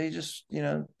just they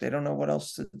don't know what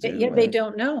else to Yeah, do. they And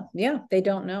don't know. Yeah, they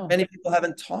don't know. many people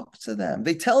haven't talked to them.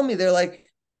 They tell me, they're like,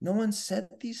 no one said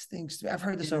these things to me. I've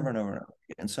heard this Yeah. over and over and over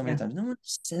again so many Yeah. times. No one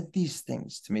said these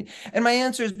things to me. And my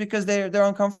answer is because they're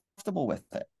uncomfortable with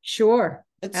it. Sure.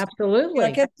 It's I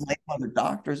Absolutely. can't blame other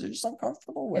doctors. They're just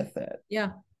uncomfortable Yeah. with it.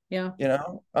 Yeah. Yeah.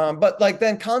 But like,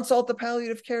 then consult the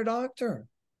palliative care doctor,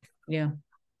 Yeah.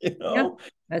 you Yeah. know,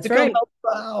 That's to come right. help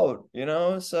you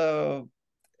out. So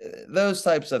those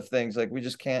types of things, like, we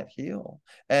just can't heal.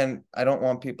 And I don't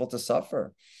want people to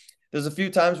suffer. There's a few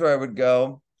times where I would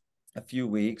go a few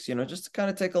weeks, just to kind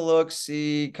of take a look,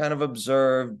 see, kind of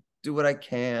observe, do what I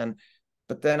can.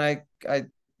 But then I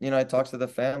talk to the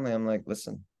family. I'm like,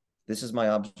 listen, this is my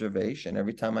observation.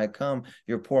 Every time I come,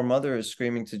 your poor mother is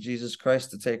screaming to Jesus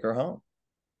Christ to take her home.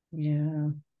 Yeah.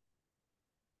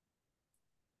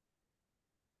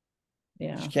 She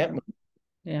Yeah. can't move.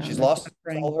 Yeah. She's They're lost all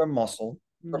suffering. her muscle,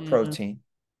 her Yeah. protein,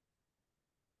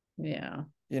 Yeah.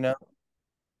 you know?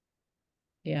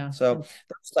 Yeah. So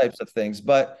those types of things.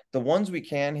 But the ones we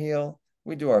can heal,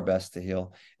 we do our best to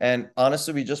heal. And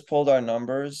honestly, we just pulled our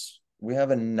numbers. We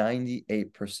have a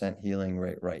 98% healing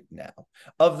rate right now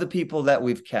of the people that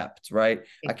we've kept, right?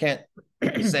 I can't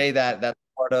say that that's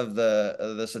part of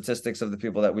the statistics of the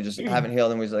people that we just haven't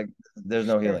healed and we just like, there's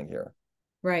no Sure. healing here,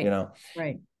 you Right. know.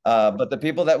 Right. But the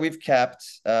people that we've kept,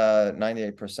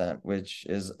 98%, which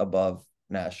is above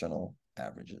national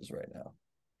averages right now.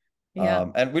 Yeah.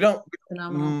 And we don't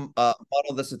Phenomenal.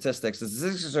 model the statistics. The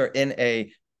statistics are in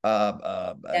a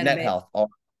net Database. health or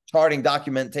charting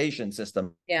documentation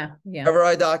system. Yeah. Yeah. Whenever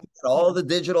I document all the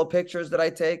digital pictures that I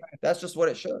take, that's just what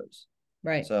it shows.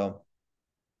 Right. So,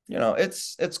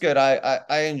 it's good.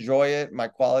 I enjoy it. My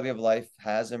quality of life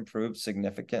has improved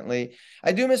significantly.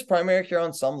 I do miss primary care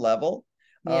on some level.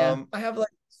 Yeah. I have like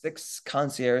 6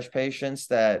 concierge patients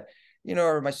that,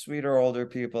 are my sweeter older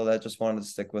people that just wanted to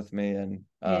stick with me, and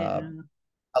Yeah.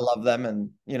 I love them,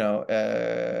 and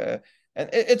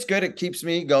it's good. It keeps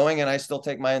me going, and I still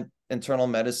take my internal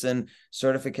medicine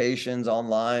certifications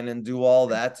online and do all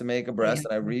that to make Yeah. abreast.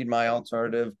 And I read my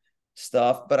alternative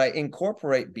stuff, but I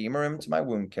incorporate Beamer into my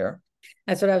wound care.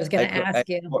 That's what I was going I, to I, ask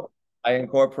you. I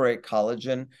incorporate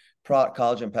collagen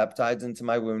peptides into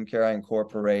my wound care. I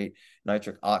incorporate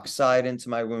nitric oxide into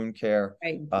my wound care.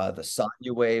 Right. The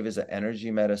SonuWave is an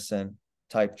energy medicine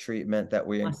type treatment that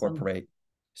we Awesome. incorporate.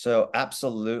 So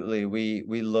absolutely,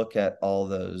 we look at all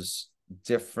those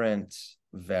different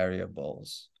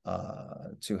variables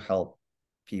to help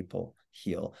people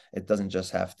heal. It doesn't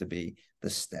just have to be the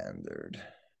standard.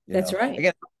 That's right.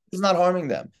 Again, it's not harming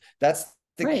them. That's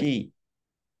the Right. key,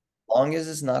 long as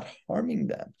it's not harming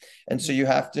them. And so you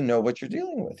have to know what you're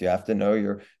dealing with. You have to know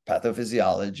your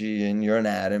pathophysiology and your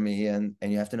anatomy, and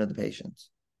you have to know the patients.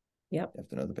 Yep. You have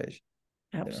to know the patient.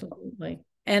 Absolutely.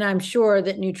 And I'm sure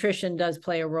that nutrition does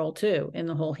play a role too in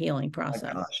the whole healing My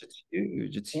process. gosh, it's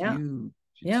huge. It's Yeah. huge.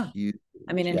 It's Yeah. huge.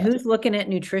 I mean, and Yes. who's looking at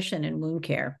nutrition and wound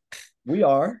care? We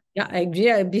are. Yeah.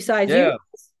 Yeah. Besides you,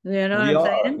 Yeah, you know what we I'm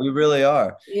are. saying? We really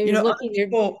are. You're Other looking, you're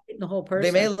people, the whole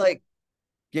they may person. like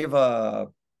give a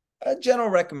general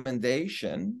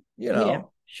recommendation, Yeah.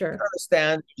 Sure.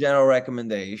 standard general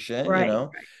recommendation, Right.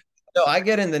 No, I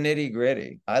get in the nitty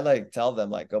gritty. I like tell them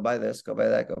like, go buy this, go buy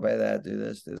that, go buy that, do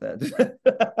this, do that. Do Yeah.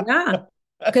 that.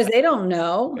 Because they don't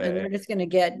know and Okay. they're just going to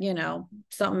get,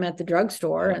 something at the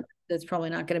drugstore Yeah. and that's probably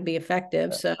not going to be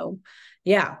effective. So,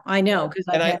 yeah, I know because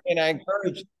And I've I had, and I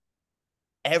encourage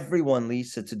everyone,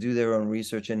 Lisa, to do their own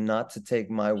research and not to take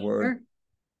my word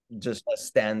sure. just as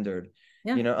standard.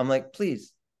 Yeah. I'm like,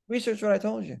 please research what I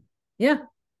told you. Yeah.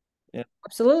 Yeah.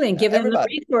 Absolutely. And give them the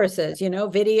Everybody. resources,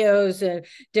 videos,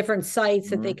 different sites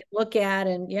that they Mhm. can look at.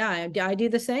 And yeah, I do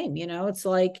the same. It's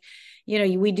like,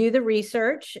 we do the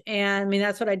research. And I mean,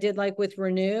 that's what I did like with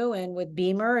Renew and with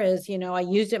Beamer is, I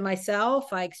used it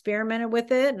myself. I experimented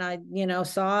with it and I,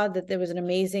 saw that there was an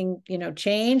amazing,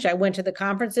 change. I went to the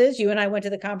conferences. You and I went to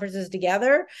the conferences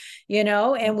together,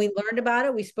 and we learned about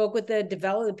it. We spoke with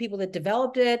the people that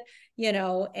developed it,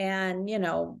 and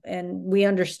we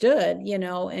understood,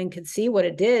 and could see what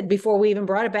it did before we even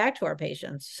brought it back to our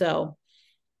patients. So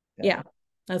Yeah. yeah,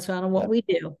 that's kind of what we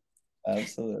do.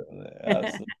 Absolutely.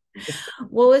 Absolutely.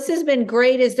 Well, this has been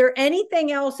great. Is there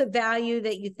anything else of value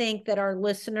that you think that our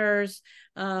listeners,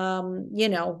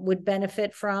 would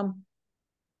benefit from?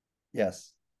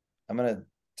 Yes. I'm gonna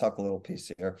talk a little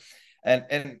piece here.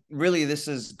 And really this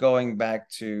is going back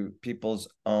to people's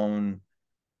own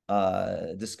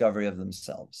discovery of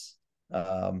themselves.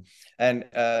 And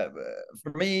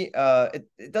for me,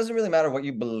 it doesn't really matter what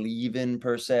you believe in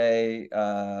per se,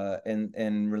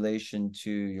 in relation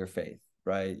to your faith,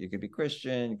 right? You could be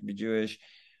Christian, you could be Jewish,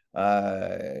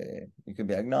 uh, you could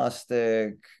be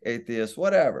agnostic, atheist,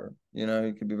 whatever.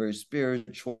 You could be very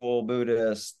spiritual,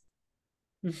 Buddhist.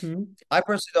 Mm-hmm. I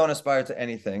personally don't aspire to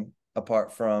anything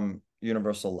apart from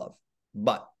universal love.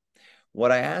 But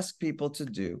what I ask people to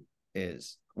do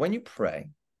is when you pray,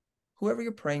 whoever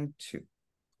you're praying to,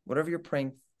 whatever you're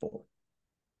praying for,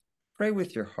 pray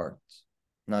with your heart,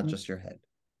 not just your head.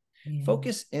 Yeah.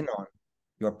 Focus in on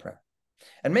your prayer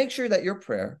and make sure that your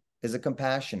prayer is a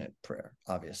compassionate prayer,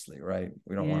 obviously, right?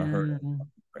 We don't want to hurt Yeah.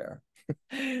 prayer.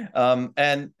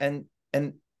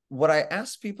 And what I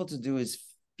ask people to do is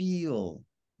feel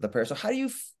the prayer. So how do you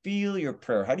feel your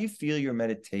prayer? How do you feel your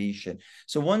meditation?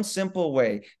 So one simple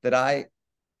way that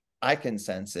I can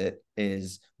sense it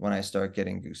is when I start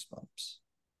getting goosebumps.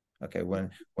 Okay, when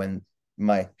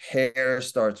my hair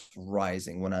starts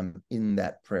rising, when I'm in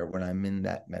that prayer, when I'm in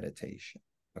that meditation.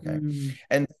 Okay. Mm.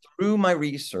 And through my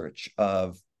research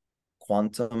of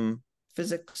quantum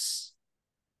physics,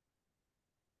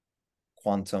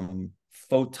 quantum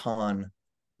photon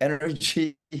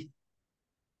energy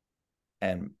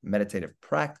and meditative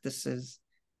practices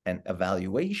and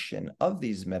evaluation of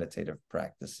these meditative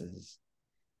practices,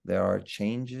 there are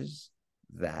changes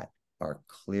that are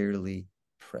clearly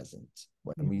present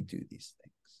when we do these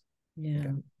things. Yeah.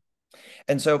 Okay?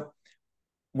 And so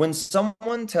when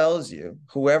someone tells you,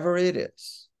 whoever it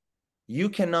is, you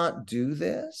cannot do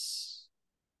this,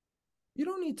 you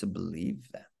don't need to believe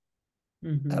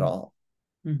them at all,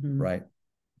 right?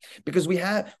 Because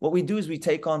what we do is we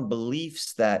take on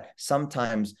beliefs that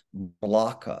sometimes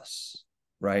block us,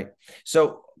 right?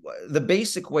 So the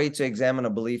basic way to examine a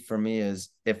belief for me is,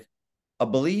 if a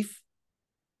belief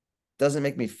doesn't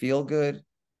make me feel good,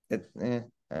 I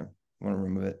want to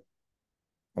remove it.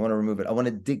 I want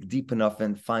to dig deep enough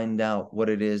and find out what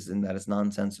it is and that it's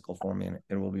nonsensical for me, and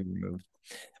it will be removed.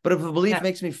 But if a belief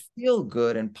makes me feel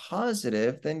good and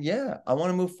positive, then yeah, I want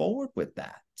to move forward with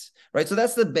that, right? So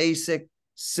that's the basic,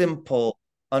 simple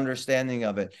understanding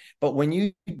of it. But when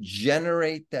you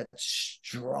generate that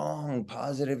strong,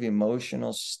 positive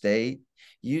emotional state,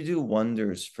 you do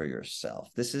wonders for yourself.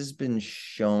 This has been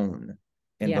shown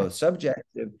in both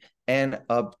subjective and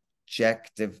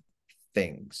objective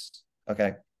things.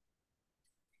 Okay.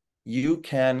 You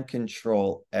can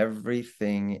control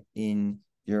everything in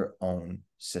your own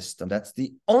system. That's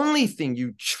the only thing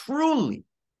you truly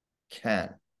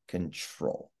can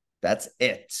control. That's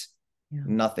it. Yeah.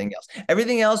 Nothing else.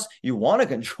 Everything else you want to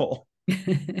control.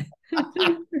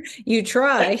 You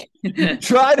try.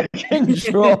 Try to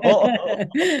control.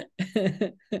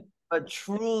 But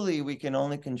truly, we can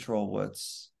only control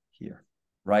what's here,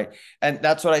 right? And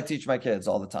that's what I teach my kids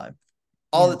all the time.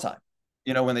 All the time.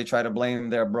 You know, when they try to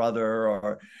blame their brother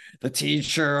or the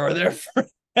teacher or their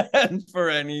friend for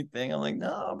anything, I'm like,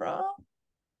 no, bro,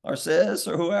 or sis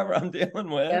or whoever I'm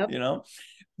dealing with, you know?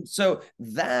 So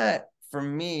that for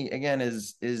me, again,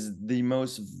 is the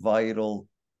most vital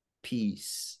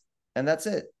piece. And that's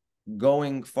it.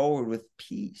 Going forward with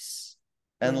peace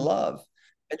and love.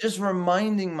 And just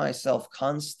reminding myself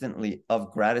constantly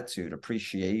of gratitude,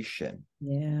 appreciation.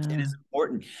 Yeah. It is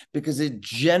important because it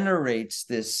generates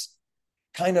this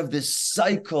kind of this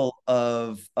cycle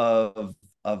of a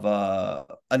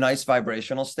nice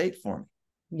vibrational state for me.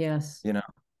 Yes. You know,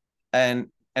 and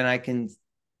I can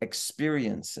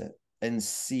experience it and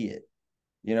see it,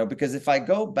 you know, because if I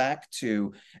go back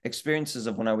to experiences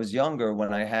of when I was younger,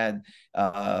 when I had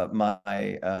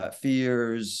my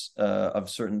fears of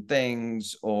certain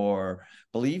things or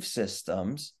belief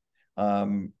systems,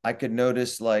 I could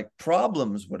notice like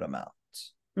problems would amount.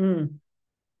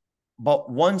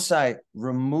 But once I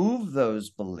remove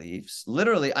those beliefs,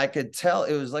 literally, I could tell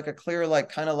it was like a clear, like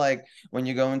kind of like when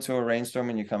you go into a rainstorm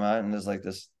and you come out and there's like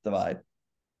this divide.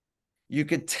 I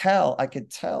could tell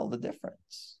the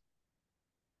difference,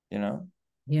 you know?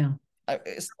 Yeah.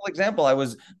 Simple example, I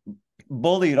was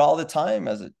bullied all the time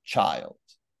as a child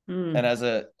and as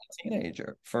a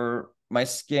teenager for my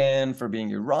skin, for being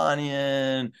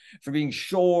Iranian, for being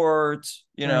short,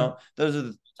 you know, those are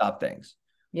the top things,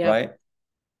 right?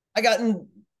 I got in,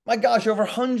 my gosh, over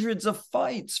hundreds of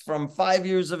fights from 5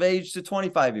 years of age to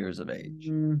 25 years of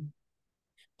age.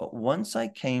 But once I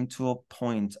came to a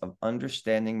point of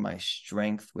understanding my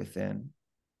strength within,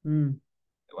 it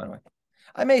went away.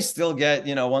 I may still get,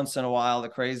 you know, once in a while the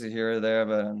crazy here or there,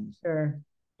 but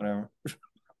whatever.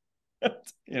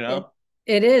 You know?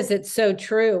 It is. It's so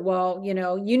true. Well, you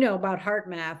know about heart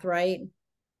math, right?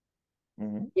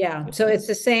 Yeah. So it's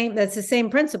the same, that's the same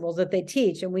principles that they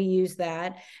teach. And we use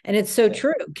that. And it's so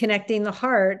true, connecting the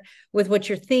heart with what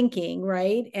you're thinking,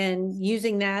 right? And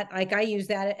using that, like I use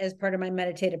that as part of my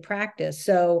meditative practice.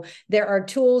 So there are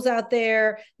tools out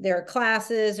there, there are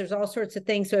classes, there's all sorts of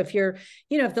things. So if you're,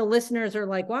 you know, if the listeners are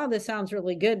like, wow, this sounds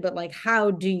really good, but like, how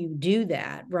do you do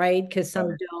that? Right. Because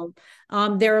some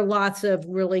don't. There are lots of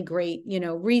really great, you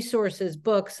know, resources,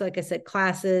 books, like I said,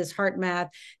 classes, heart math,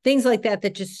 things like that,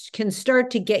 that just can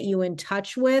start to get you in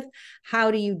touch with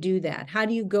how do you do that? How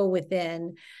do you go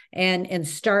within and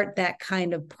start that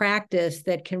kind of practice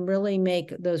that can really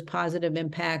make those positive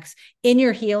impacts in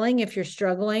your healing if you're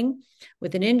struggling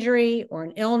with an injury or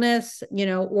an illness, you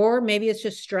know, or maybe it's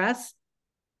just stress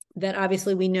that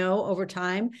obviously we know over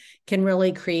time can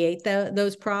really create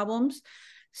those problems.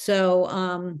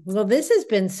 So, well, this has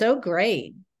been so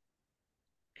great.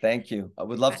 Thank you. I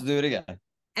would love to do it again.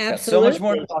 Absolutely. Got so much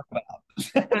more to talk about.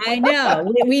 I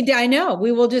know. I know.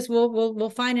 We will just we'll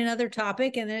find another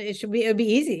topic, and it'll be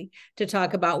easy to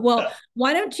talk about. Well,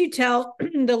 why don't you tell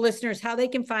the listeners how they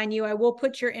can find you? I will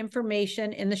put your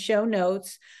information in the show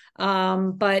notes,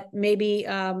 but maybe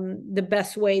the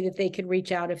best way that they could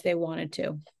reach out if they wanted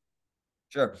to.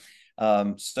 Sure.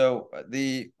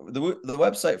 The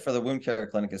website for the wound care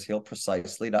clinic is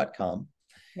healprecisely.com.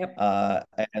 Yep. Uh,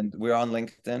 and we're on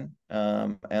LinkedIn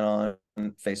and on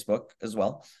Facebook as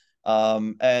well.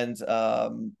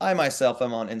 I myself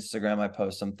am on Instagram. I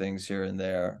post some things here and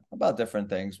there about different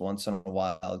things once in a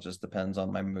while. It just depends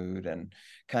on my mood and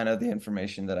kind of the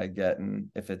information that I get and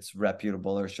if it's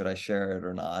reputable or should I share it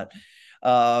or not.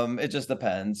 It just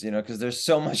depends, because there's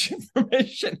so much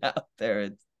information out there.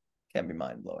 It can be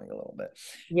mind blowing a little bit.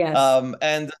 Yes.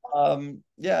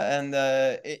 Yeah, and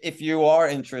if you are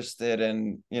interested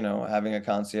in, having a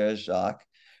concierge doc,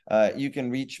 you can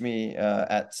reach me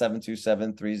at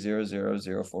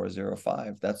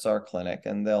 727-300-0405. That's our clinic,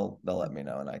 and they'll let me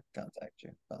know, and I contact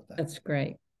you about that. That's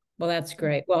great. Well, that's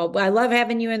great. Well, I love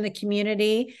having you in the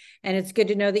community, and it's good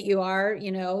to know that you are,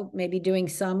 maybe doing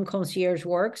some concierge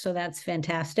work. So that's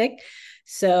fantastic.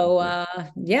 So,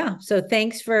 yeah. So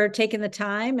thanks for taking the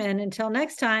time. And until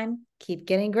next time, keep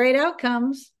getting great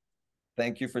outcomes.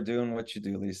 Thank you for doing what you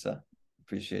do, Lisa.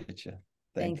 Appreciate you.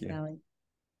 Thank Thanks, you. Allie.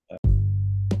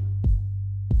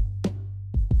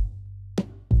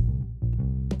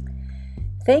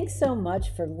 Thanks so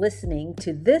much for listening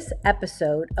to this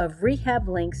episode of Rehab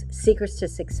Link's Secrets to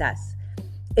Success.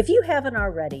 If you haven't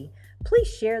already, please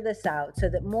share this out so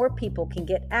that more people can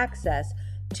get access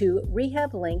to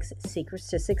Rehab Link's Secrets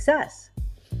to Success.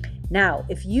 Now,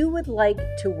 if you would like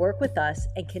to work with us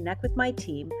and connect with my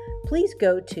team, please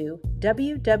go to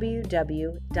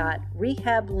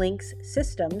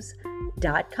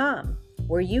www.rehablinkssystems.com,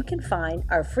 where you can find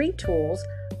our free tools,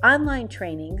 online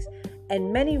trainings,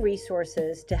 and many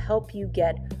resources to help you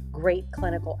get great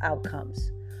clinical outcomes.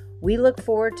 We look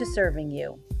forward to serving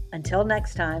you. Until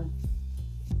next time.